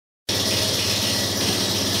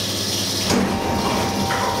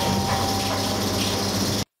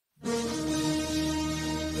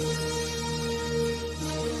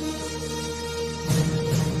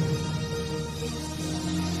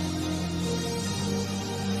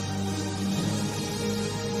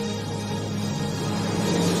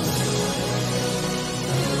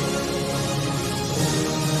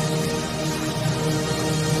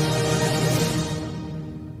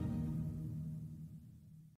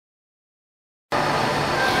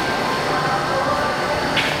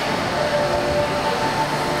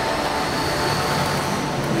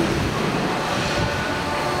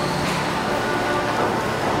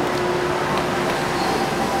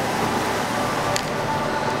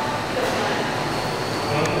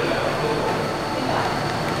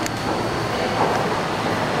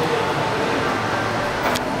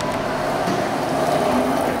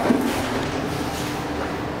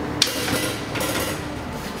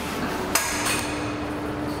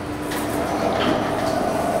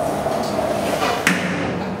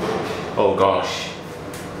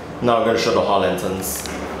Now I'm going to show the hall lanterns.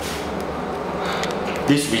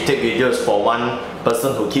 This retake video is for one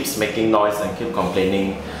person who keeps making noise and keep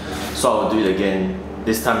complaining. So I will do it again,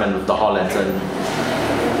 this time and with the hall lantern.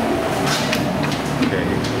 Okay.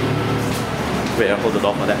 Wait, I'll hold the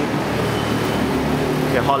door for that.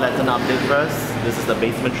 Okay, hall lantern update first. This is the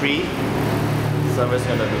basement tree. Server's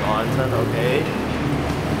gonna do hall lantern, okay.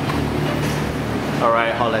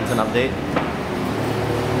 Alright, hall lantern update.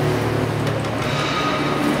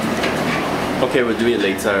 Okay, we'll do it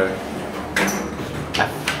later.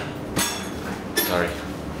 Sorry.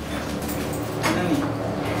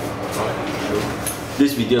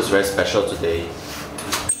 This video is very special today.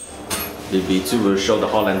 B2 will show the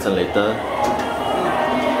hall lantern later.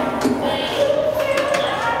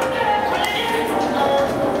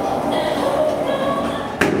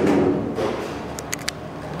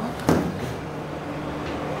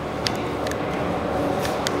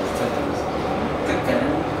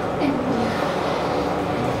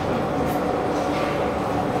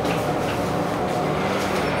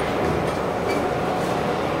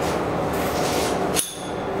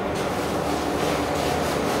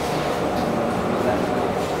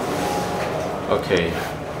 Okay,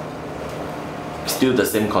 still the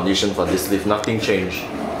same condition for this lift, nothing changed.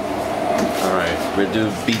 Alright, we'll do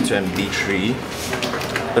B2 and B3.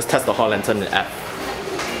 Let's test the hall lantern in F.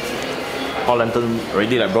 Hall lantern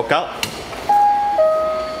already like broke out.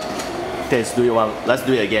 Okay, let's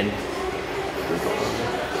do it again.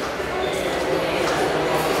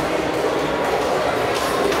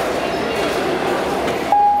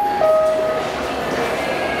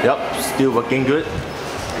 Yep, still working good.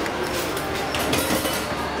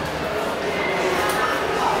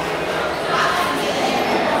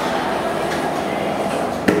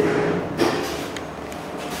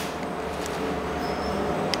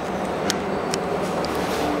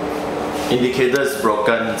 Indicator is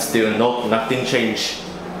broken, still nothing changed.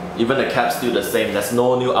 Even the cap's still the same. There's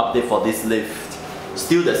no new update for this lift.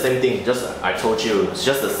 Still the same thing, just I told you, it's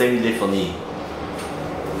just the same lift for me.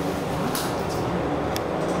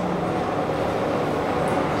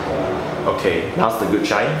 Okay, now's the good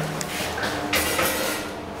chime.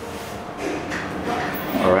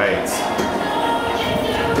 Alright.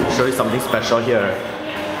 Show you something special here.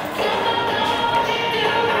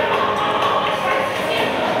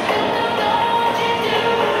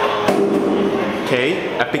 Okay,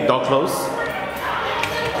 epic door close.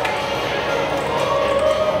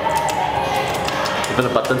 Even the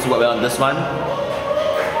buttons work well on this one.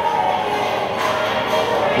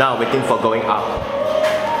 Now waiting for going up.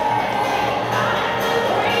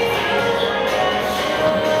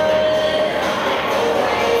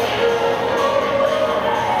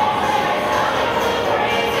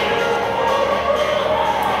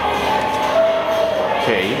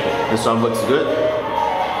 Okay, this one works good.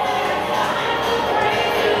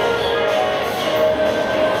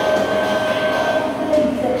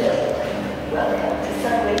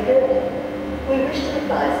 Sunway Pyramid. We wish to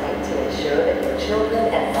advise you to ensure that your children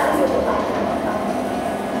and valuable items.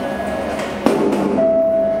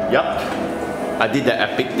 Yup, I did the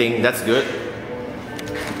epic thing, that's good.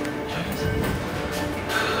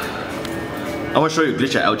 I want to show you a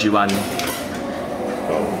glitch at LG1.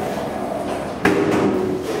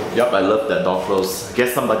 Yup, I love that door close.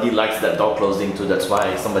 Guess somebody likes that door closing too, that's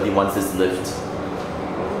why somebody wants this lift.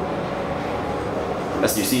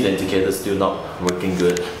 As you see, the indicator is still not working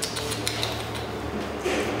good.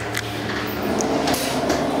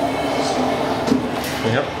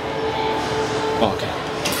 Yep. Okay.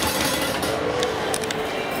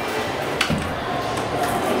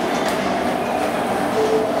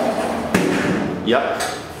 Yep.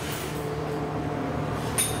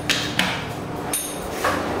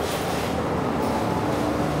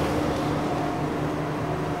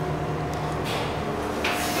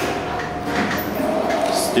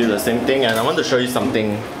 Still the same thing, and I want to show you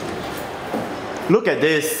something. Look at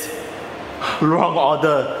this. Wrong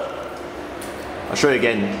order. I'll show you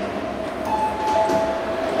again.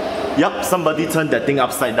 Yup, somebody turned that thing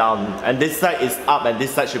upside down, and this side is up and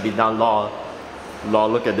this side should be down. Lol,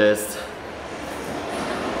 look at this.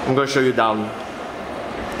 I'm going to show you down.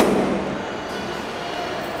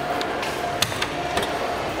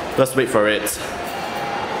 Let's wait for it.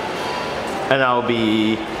 And I'll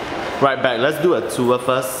be right back. Let's do a tour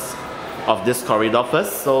first of this corridor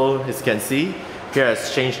first. So as you can see, here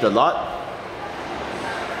has changed a lot.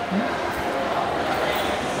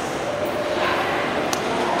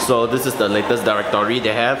 So this is the latest directory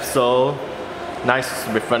they have. So nice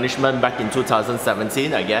refurbishment back in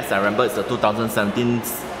 2017, I guess. I remember it's the 2017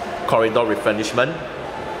 corridor refurbishment.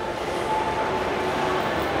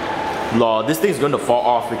 Lord, this thing is going to fall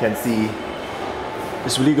off, you can see.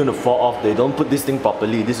 It's really going to fall off. They don't put this thing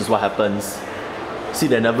properly. This is what happens. See,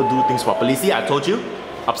 they never do things properly. See, I told you?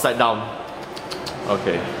 Upside down.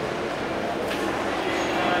 Okay.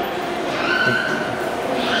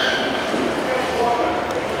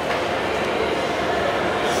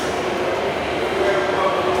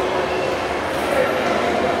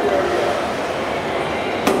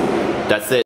 That's it.